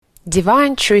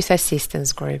Divine Truth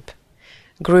Assistance Group.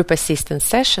 Group assistance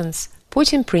sessions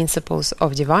putting principles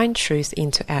of divine truth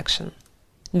into action.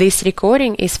 This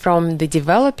recording is from the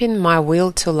Developing My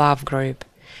Will to Love group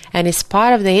and is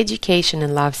part of the Education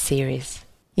and Love series.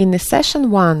 In the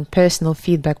Session 1 Personal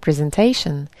Feedback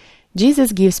presentation,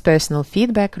 Jesus gives personal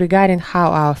feedback regarding how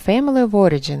our family of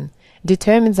origin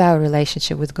determines our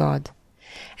relationship with God,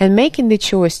 and making the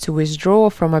choice to withdraw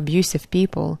from abusive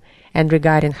people, and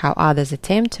regarding how others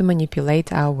attempt to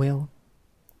manipulate our will.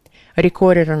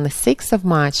 Recorded on the 6th of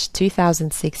March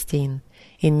 2016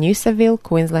 in Noosa,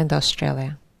 Queensland,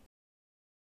 Australia.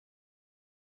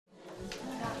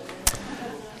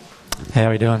 How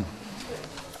are we doing?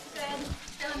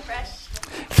 Feeling fresh.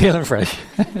 Feeling fresh.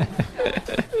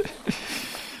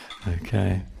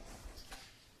 Okay.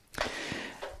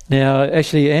 Now,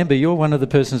 actually, Amber, you're one of the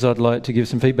persons I'd like to give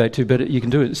some feedback to, but you can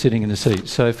do it sitting in the seat.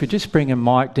 So if we just bring a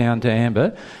mic down to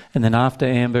Amber, and then after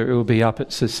Amber, it will be up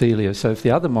at Cecilia. So if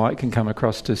the other mic can come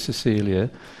across to Cecilia,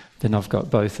 then I've got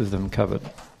both of them covered.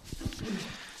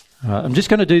 All right, I'm just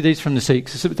going to do these from the seat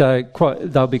because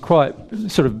they'll be quite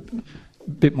sort of a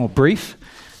bit more brief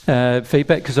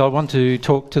feedback, because I want to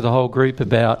talk to the whole group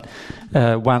about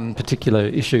one particular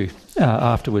issue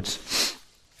afterwards.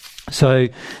 So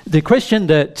the question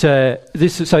that to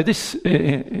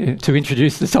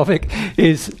introduce the topic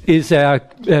is our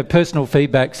personal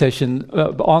feedback session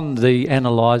on the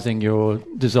analysing your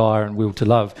desire and will to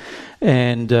love,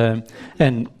 and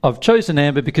I've chosen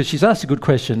Amber because she's asked a good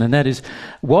question, and that is,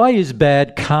 why is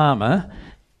bad karma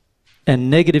and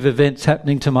negative events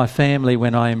happening to my family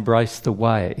when I embrace the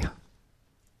way?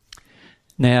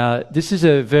 Now, this is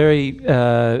a very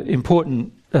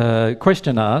important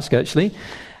question to ask, actually.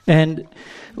 And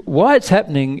why it's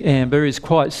happening, Amber, is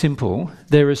quite simple.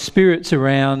 There are spirits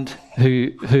around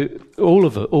who all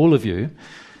of you,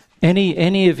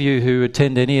 any of you who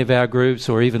attend any of our groups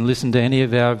or even listen to any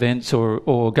of our events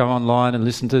or go online and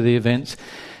listen to the events,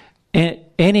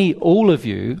 all of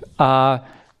you are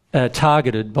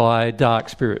targeted by dark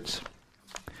spirits.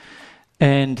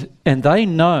 And they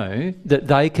know that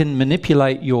they can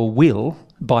manipulate your will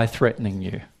by threatening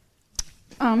you.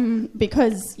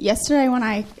 Because yesterday when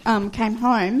I came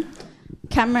home,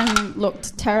 Cameron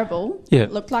looked terrible. Yeah.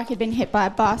 Looked like he'd been hit by a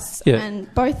bus. Yeah.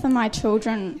 And both of my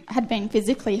children had been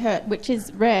physically hurt, which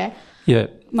is rare. Yeah.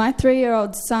 My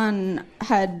 3-year-old son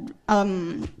had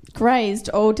grazed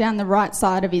all down the right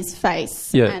side of his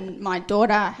face. Yeah. And my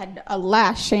daughter had a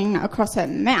lashing across her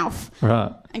mouth.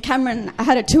 Right. And Cameron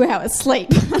had a 2-hour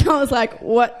sleep. And I was like,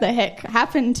 what the heck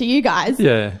happened to you guys?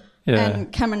 Yeah. Yeah.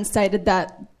 And Cameron stated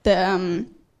that the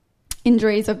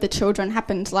injuries of the children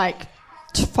happened like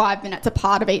 5 minutes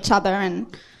apart of each other,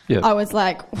 and Yep. I was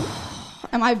like,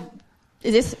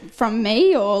 is this from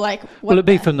me or like what? Will it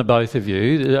be from the both of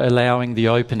you, allowing the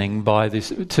opening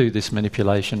to this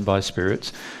manipulation by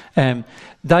spirits?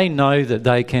 They know that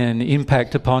they can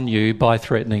impact upon you by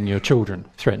threatening your children,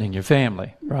 threatening your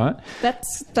family, right? That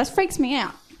freaks me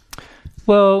out.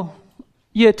 Well,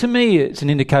 yeah, to me it's an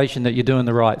indication that you're doing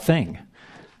the right thing.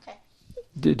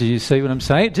 Do you see what I'm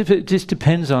saying? It just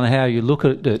depends on how you look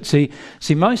at it. See,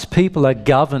 most people are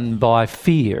governed by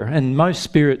fear, and most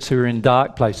spirits who are in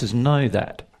dark places know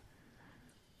that,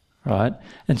 right?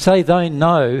 And say they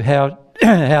know how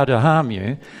to harm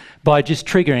you by just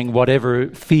triggering whatever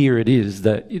fear it is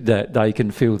that they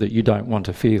can feel that you don't want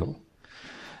to feel.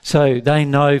 So they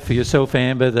know for yourself,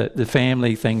 Amber, that the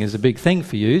family thing is a big thing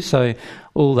for you, so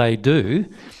all they do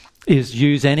is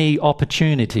use any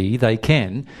opportunity they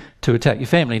can to attack your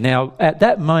family. Now, at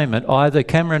that moment, either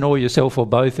Cameron or yourself or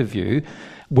both of you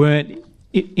weren't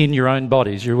in your own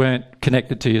bodies. You weren't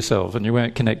connected to yourself and you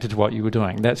weren't connected to what you were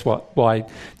doing. That's why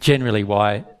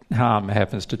harm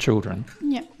happens to children.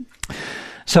 Yeah.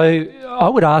 So I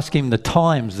would ask him the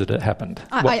times that it happened.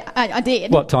 I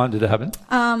did. What time did it happen?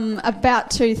 About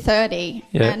 2:30.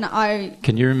 Yeah. And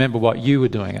Can you remember what you were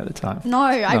doing at the time? No,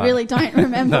 I really don't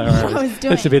remember what I was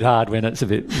doing. It's a bit hard when it's a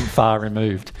bit far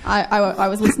removed. I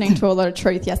was listening to a lot of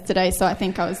truth yesterday, so I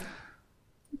think I was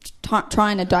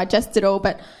trying to digest it all.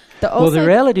 But the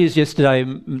reality is yesterday,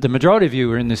 the majority of you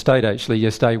were in this state actually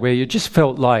yesterday where you just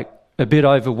felt like a bit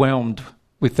overwhelmed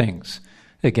with things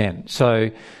again.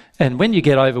 And when you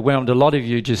get overwhelmed, a lot of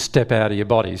you just step out of your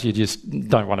bodies. You just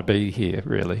don't want to be here,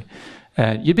 really.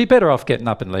 And you'd be better off getting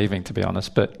up and leaving, to be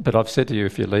honest. But I've said to you,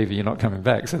 if you leave, you're not coming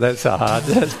back. So that's hard,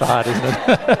 isn't it?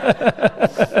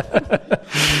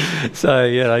 So,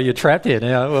 you're trapped here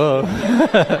now. Well.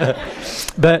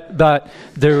 But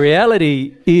the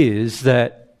reality is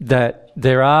that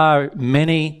there are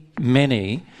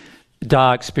many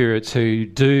dark spirits who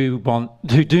do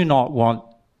not want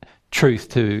truth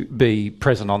to be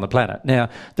present on the planet. Now,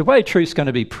 the way truth's going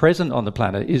to be present on the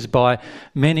planet is by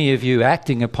many of you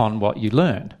acting upon what you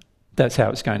learn. That's how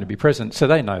it's going to be present. So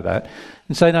they know that.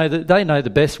 And so they know the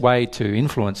best way to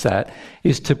influence that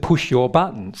is to push your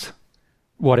buttons,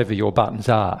 whatever your buttons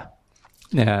are.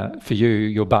 Now, for you,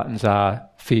 your buttons are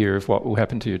fear of what will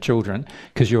happen to your children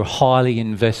because you're highly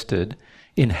invested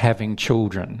in having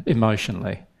children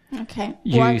emotionally. Okay.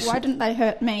 Why didn't they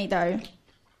hurt me, though?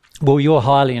 Well, you're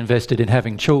highly invested in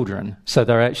having children, so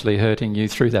they're actually hurting you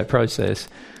through that process.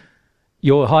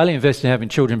 You're highly invested in having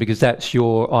children because that's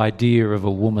your idea of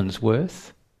a woman's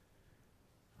worth,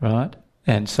 right?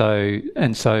 And so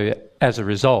as a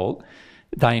result,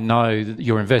 they know that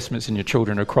your investments in your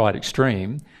children are quite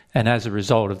extreme, and as a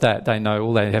result of that, they know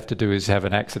all they have to do is have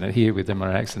an accident here with them or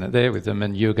an accident there with them,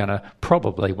 and you're going to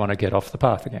probably want to get off the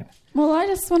path again. Well, I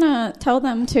just want to tell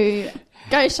them to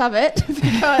go shove it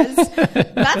because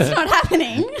that's not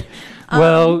happening.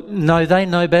 Well, no, they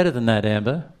know better than that,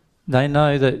 Amber. They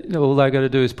know that all they've got to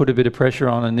do is put a bit of pressure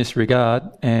on in this regard,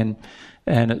 and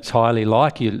it's highly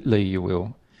likely you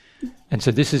will. And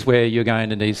so this is where you're going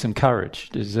to need some courage.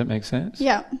 Does that make sense?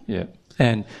 Yeah. Yeah.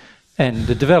 And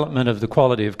the development of the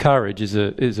quality of courage is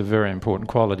a very important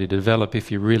quality to develop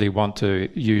if you really want to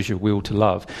use your will to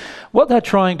love. What they're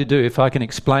trying to do, if I can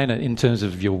explain it in terms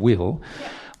of your will,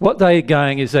 what they're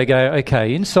going is they go,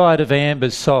 okay, inside of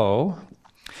Amber's soul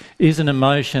is an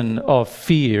emotion of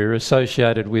fear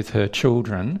associated with her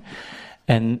children,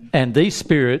 and these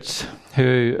spirits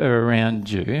who are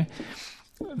around you,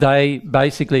 they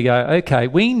basically go, okay,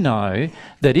 we know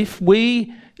that if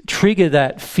we trigger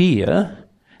that fear,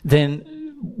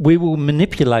 then we will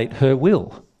manipulate her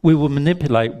will. We will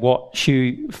manipulate what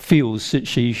she feels that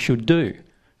she should do,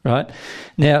 right?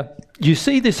 Now, you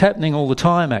see this happening all the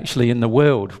time, actually, in the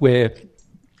world, where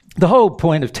the whole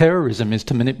point of terrorism is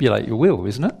to manipulate your will,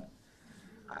 isn't it?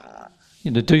 You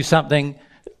know, do something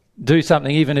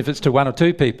even if it's to one or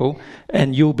two people,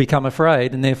 and you'll become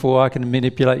afraid, and therefore I can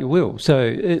manipulate your will.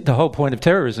 So the whole point of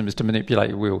terrorism is to manipulate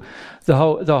your will. The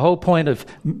whole point of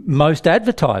most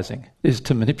advertising is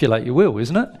to manipulate your will,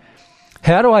 isn't it?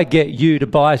 How do I get you to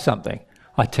buy something?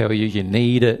 I tell you you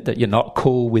need it, that you're not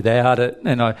cool without it,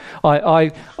 and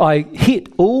I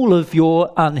hit all of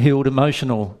your unhealed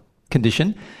emotional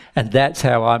condition, and that's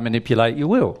how I manipulate your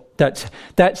will.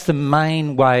 That's the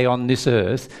main way on this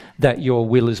earth that your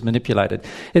will is manipulated.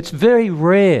 It's very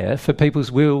rare for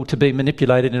people's will to be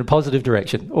manipulated in a positive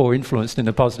direction or influenced in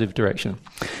a positive direction.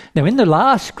 Now, in the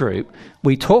last group,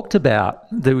 we talked about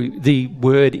the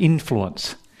word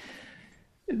influence.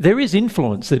 There is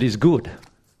influence that is good.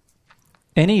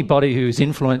 Anybody who's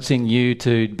influencing you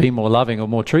to be more loving or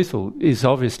more truthful is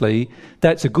obviously,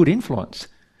 that's a good influence.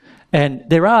 And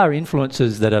there are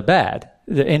influences that are bad.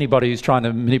 Anybody who's trying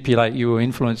to manipulate you or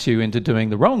influence you into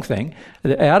doing the wrong thing,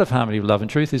 out of harmony with love and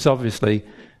truth, is obviously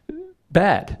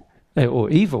bad or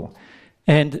evil.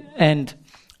 And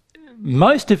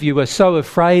most of you are so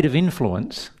afraid of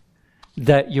influence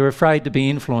that you're afraid to be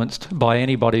influenced by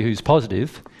anybody who's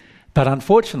positive. But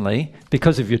unfortunately,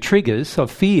 because of your triggers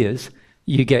of fears,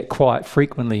 you get quite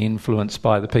frequently influenced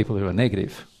by the people who are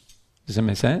negative. Does that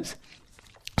make sense?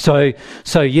 So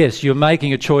yes, you're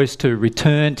making a choice to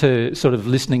return to sort of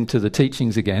listening to the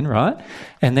teachings again, right?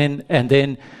 And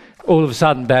then all of a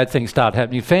sudden bad things start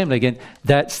happening in family again.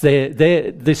 That's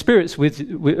the spirits with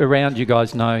around you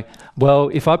guys know, well,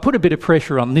 if I put a bit of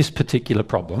pressure on this particular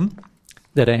problem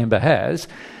that Amber has,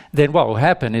 then what will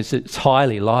happen is it's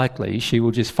highly likely she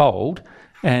will just fold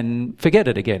and forget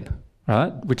it again,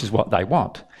 right? Which is what they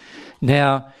want.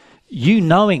 Now, you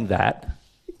knowing that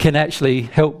can actually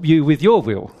help you with your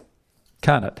will,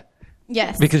 can't it?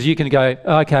 Yes. Because you can go,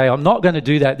 okay, I'm not going to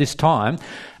do that this time,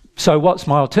 so what's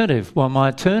my alternative? Well, my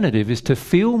alternative is to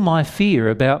feel my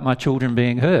fear about my children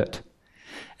being hurt.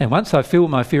 And once I feel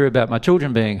my fear about my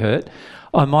children being hurt,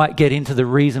 I might get into the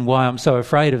reason why I'm so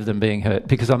afraid of them being hurt,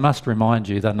 because I must remind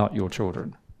you they're not your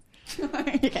children.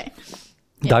 Okay.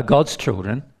 They're God's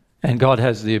children, and God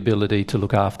has the ability to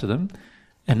look after them.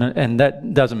 And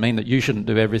that doesn't mean that you shouldn't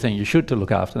do everything you should to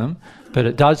look after them, but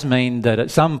it does mean that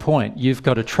at some point you've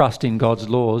got to trust in God's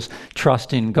laws,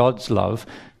 trust in God's love,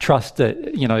 trust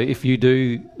that, you know, if you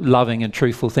do loving and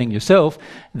truthful thing yourself,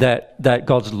 that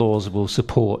God's laws will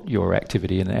support your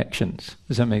activity and actions.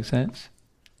 Does that make sense?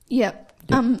 Yep.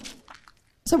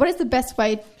 So what is the best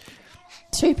way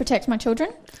to protect my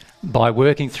children? By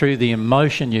working through the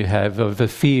emotion you have of the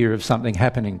fear of something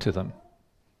happening to them.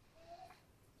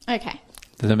 Okay.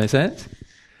 Does that make sense?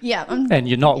 Yeah. And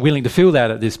you're not willing to feel that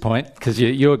at this point because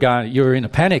you're in a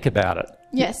panic about it.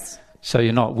 Yes. So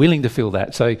you're not willing to feel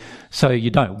that. So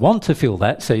you don't want to feel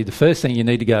that. So the first thing you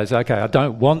need to go is, okay, I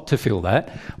don't want to feel that.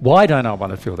 Why don't I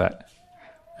want to feel that?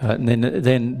 And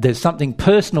then there's something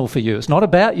personal for you. It's not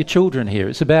about your children here.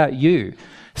 It's about you.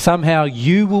 Somehow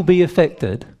you will be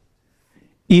affected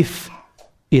if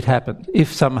it happens,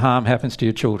 if some harm happens to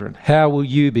your children. How will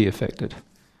you be affected?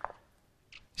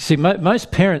 See,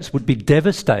 most parents would be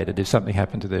devastated if something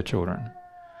happened to their children.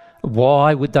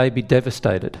 Why would they be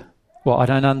devastated? Well, I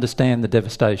don't understand the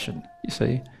devastation, you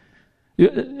see.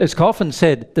 It's often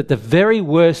said that the very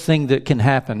worst thing that can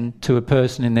happen to a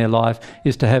person in their life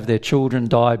is to have their children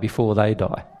die before they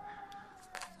die.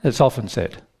 It's often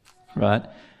said, right?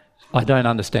 I don't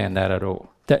understand that at all.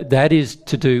 That is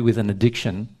to do with an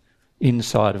addiction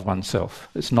inside of oneself.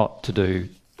 It's not to do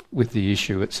with the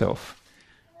issue itself.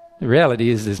 The reality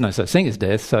is there's no such thing as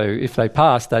death, so if they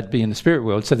passed, they'd be in the spirit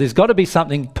world. So there's got to be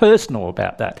something personal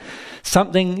about that.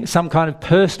 Some kind of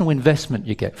personal investment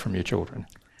you get from your children.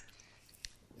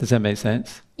 Does that make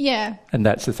sense? Yeah. And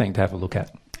that's the thing to have a look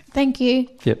at. Thank you.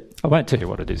 Yep. I won't tell you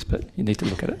what it is, but you need to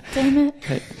look at it. Damn it.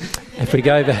 If we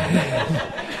go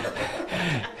back,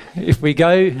 if we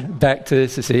go back to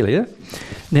Cecilia.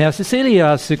 Now, Cecilia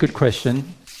asks a good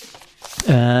question.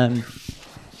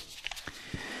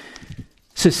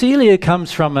 Cecilia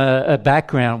comes from a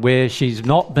background where she's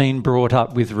not been brought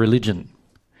up with religion.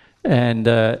 And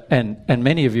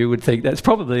many of you would think that's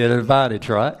probably an advantage,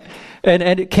 right?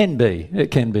 And it can be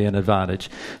an advantage.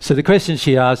 So the question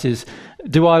she asks is,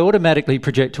 do I automatically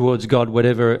project towards God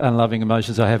whatever unloving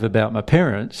emotions I have about my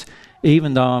parents,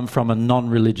 even though I'm from a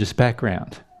non-religious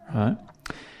background, right?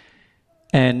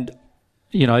 And,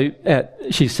 you know,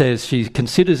 she says she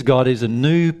considers God as a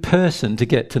new person to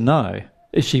get to know.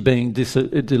 Is she being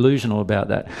delusional about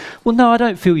that? Well, no, I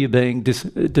don't feel you're being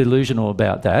delusional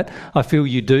about that. I feel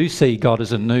you do see God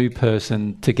as a new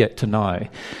person to get to know.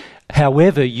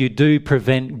 However, you do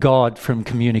prevent God from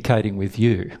communicating with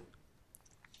you.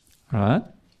 Right?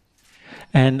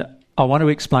 And I want to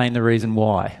explain the reason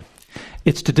why.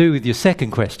 It's to do with your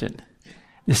second question.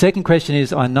 The second question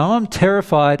is, I know I'm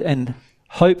terrified and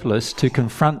hopeless to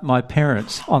confront my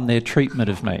parents on their treatment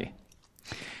of me.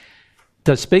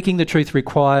 Does speaking the truth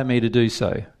require me to do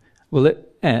so? Well,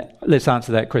 let's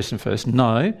answer that question first.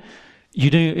 No,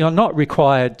 you're not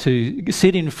required to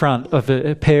sit in front of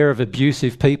a pair of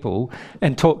abusive people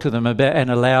and talk to them about and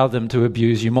allow them to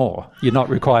abuse you more. You're not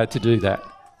required to do that.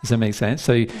 Does that make sense?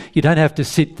 So you don't have to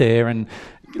sit there and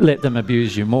let them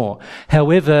abuse you more.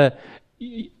 However,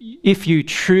 if you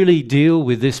truly deal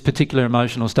with this particular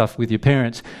emotional stuff with your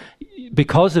parents,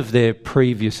 because of their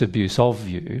previous abuse of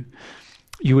you,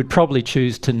 you would probably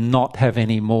choose to not have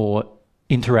any more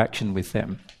interaction with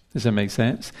them. Does that make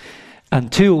sense?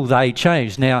 Until they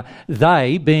change. Now,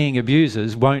 they, being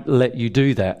abusers, won't let you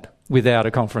do that without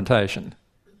a confrontation.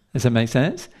 Does that make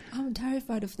sense? I'm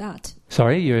terrified of that.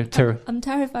 Sorry, you're I'm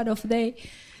terrified of they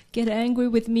get angry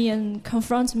with me and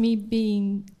confront me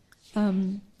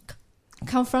from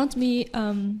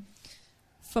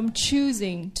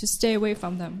choosing to stay away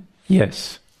from them.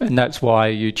 Yes. And that's why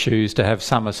you choose to have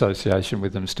some association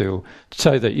with them still,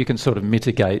 so that you can sort of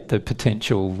mitigate the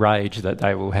potential rage that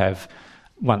they will have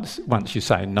once you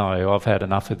say, no, I've had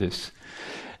enough of this.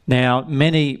 Now,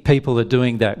 many people are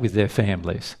doing that with their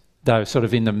families. They're sort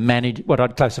of in the what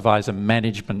I'd classify as a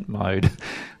management mode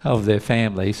of their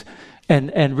families.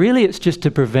 And really it's just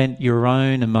to prevent your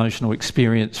own emotional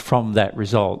experience from that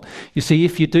result. You see,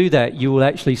 if you do that, you will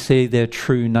actually see their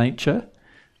true nature.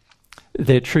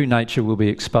 Their true nature will be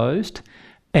exposed,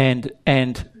 and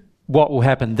what will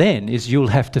happen then is you'll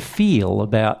have to feel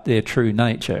about their true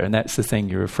nature, and that's the thing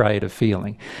you're afraid of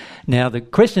feeling. Now, the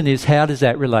question is, how does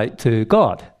that relate to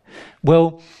God?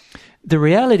 Well, the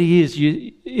reality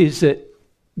is that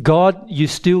God you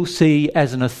still see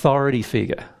as an authority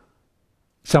figure,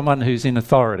 someone who's in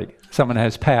authority, someone who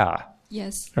has power.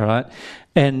 Yes. All right?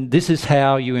 And this is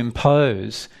how you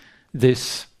impose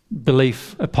this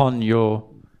belief upon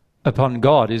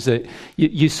God, is that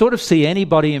you sort of see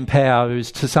anybody in power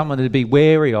as to someone to be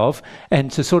wary of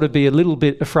and to sort of be a little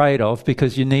bit afraid of,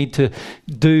 because you need to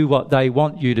do what they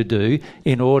want you to do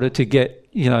in order to get,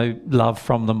 love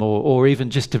from them, or even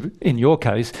just to, in your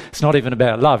case, it's not even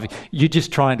about love. You're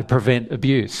just trying to prevent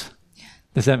abuse.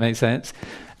 Does that make sense?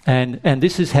 And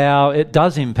this is how it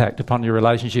does impact upon your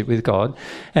relationship with God,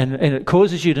 and it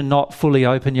causes you to not fully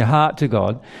open your heart to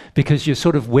God because you're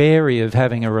sort of wary of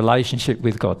having a relationship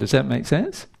with God. Does that make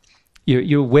sense?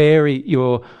 You're worried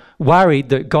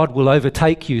that God will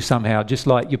overtake you somehow, just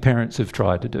like your parents have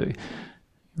tried to do,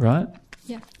 right?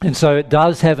 Yeah. And so it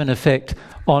does have an effect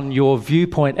on your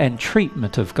viewpoint and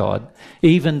treatment of God,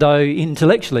 even though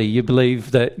intellectually you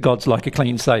believe that God's like a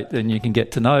clean slate and you can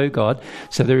get to know God.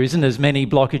 So there isn't as many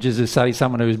blockages as, say,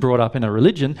 someone who was brought up in a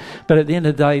religion. But at the end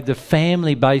of the day, the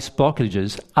family-based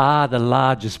blockages are the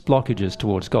largest blockages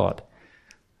towards God.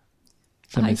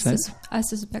 Does that make sense? I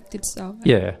suspected so.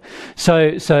 Yeah.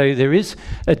 So there is,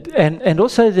 and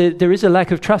also there is a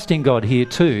lack of trust in God here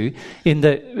too, in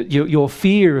that your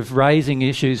fear of raising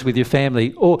issues with your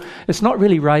family, or it's not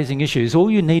really raising issues. All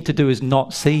you need to do is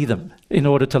not see them in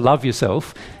order to love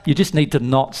yourself. You just need to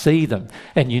not see them,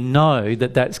 and you know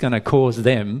that that's going to cause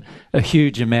them a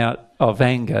huge amount of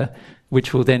anger,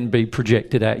 which will then be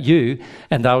projected at you,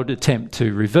 and they would attempt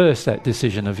to reverse that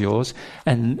decision of yours,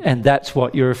 and that's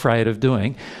what you're afraid of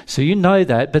doing. So you know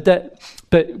that,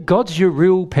 but God's your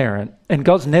real parent, and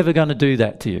God's never going to do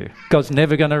that to you. God's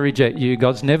never going to reject you.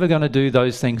 God's never going to do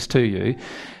those things to you.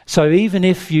 So even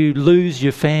if you lose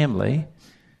your family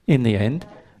in the end,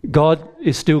 God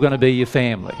is still going to be your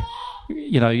family.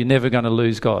 You know, you're never going to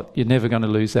lose God. You're never going to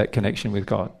lose that connection with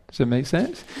God. Does that make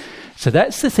sense? So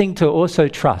that's the thing to also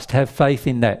trust, have faith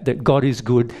in that God is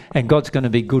good and God's going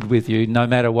to be good with you no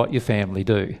matter what your family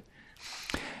do.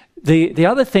 The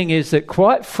other thing is that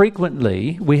quite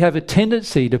frequently we have a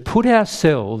tendency to put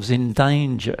ourselves in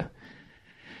danger.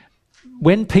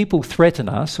 When people threaten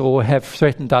us or have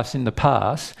threatened us in the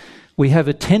past, we have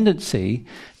a tendency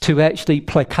to actually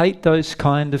placate those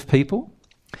kind of people,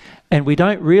 and we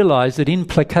don't realise that in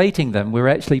placating them we're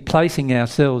actually placing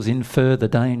ourselves in further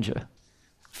danger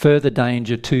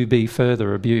to be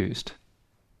further abused,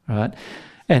 right?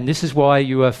 And this is why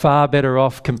you are far better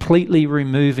off completely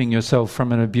removing yourself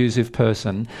from an abusive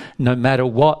person, no matter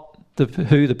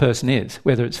who the person is,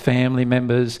 whether it's family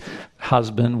members,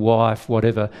 husband, wife,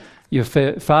 whatever. You're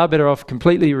far better off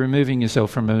completely removing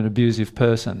yourself from an abusive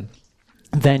person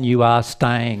than you are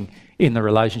staying in the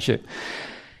relationship.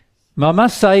 I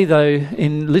must say, though,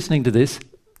 in listening to this,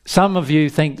 some of you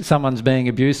think someone's being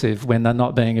abusive when they're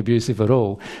not being abusive at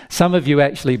all. Some of you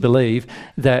actually believe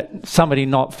that somebody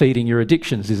not feeding your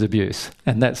addictions is abuse,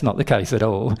 and that's not the case at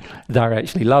all. They're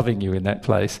actually loving you in that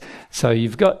place. So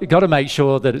you've got to make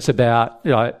sure that it's about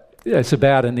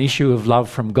an issue of love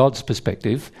from God's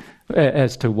perspective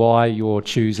as to why you're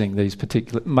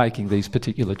making these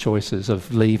particular choices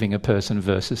of leaving a person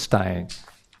versus staying.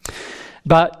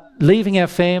 But leaving our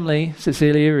family,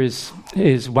 Cecilia,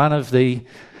 is one of the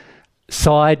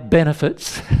side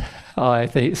benefits, I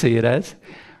see it as,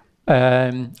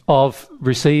 of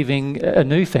receiving a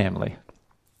new family.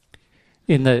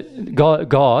 In that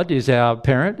God is our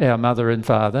parent, our mother and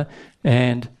father,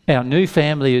 and our new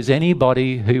family is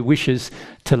anybody who wishes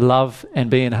to love and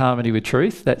be in harmony with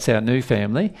truth. That's our new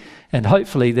family, and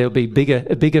hopefully there'll be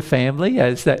a bigger family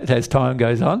as time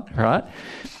goes on, right?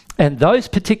 And those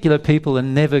particular people are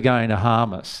never going to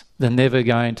harm us. They're never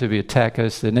going to attack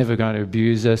us. They're never going to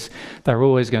abuse us. They're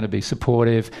always going to be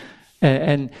supportive.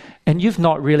 And you've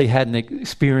not really had an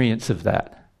experience of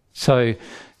that. So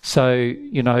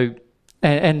you know,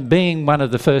 and being one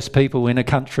of the first people in a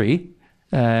country,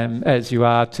 as you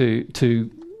are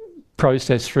to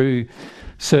process through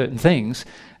certain things,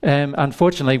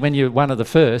 unfortunately, when you're one of the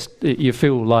first, you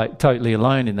feel like totally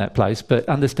alone in that place. But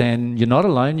understand, you're not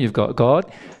alone. You've got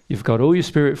God. You've got all your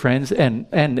spirit friends, and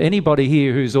anybody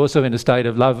here who's also in a state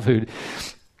of love who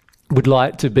would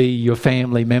like to be your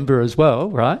family member as well,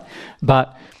 right?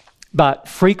 But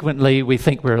frequently we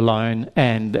think we're alone,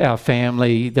 and our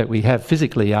family that we have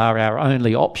physically are our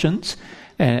only options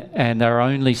and our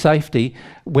only safety,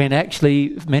 when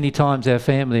actually many times our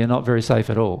family are not very safe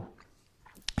at all.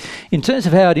 In terms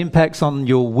of how it impacts on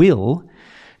your will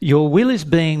is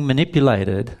being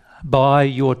manipulated by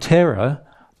your terror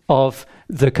of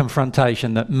the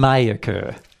confrontation that may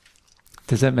occur.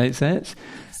 Does that make sense?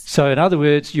 So in other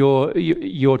words,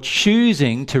 you're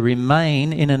choosing to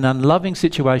remain in an unloving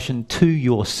situation to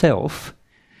yourself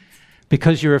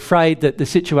because you're afraid that the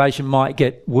situation might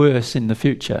get worse in the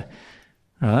future,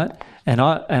 right? And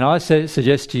I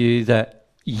suggest to you that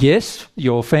yes,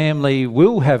 your family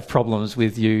will have problems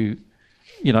with you,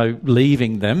 you know,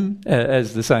 leaving them,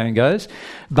 as the saying goes,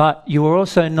 but you are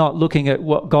also not looking at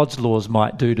what God's laws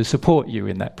might do to support you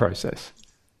in that process.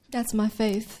 That's my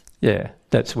faith. Yeah,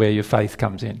 that's where your faith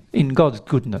comes in God's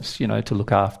goodness, you know, to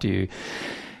look after you.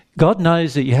 God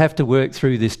knows that you have to work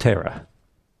through this terror.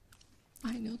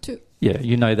 I know too. Yeah,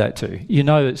 you know that too. You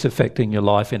know it's affecting your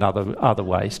life in other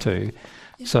ways too.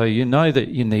 So you know that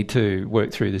you need to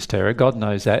work through this terror. God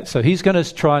knows that. So he's going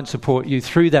to try and support you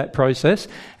through that process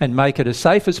and make it as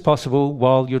safe as possible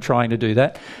while you're trying to do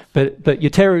that. But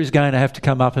your terror is going to have to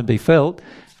come up and be felt.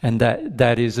 And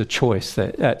that is a choice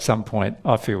that at some point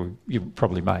I feel you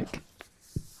probably make.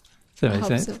 Does that make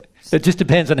sense? So. It just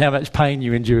depends on how much pain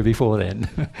you endure before then.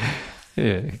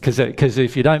 Yeah, because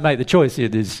if you don't make the choice,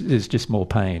 there's just more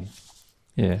pain.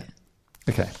 Yeah.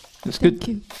 Okay, that's good. Thank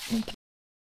you. Thank you.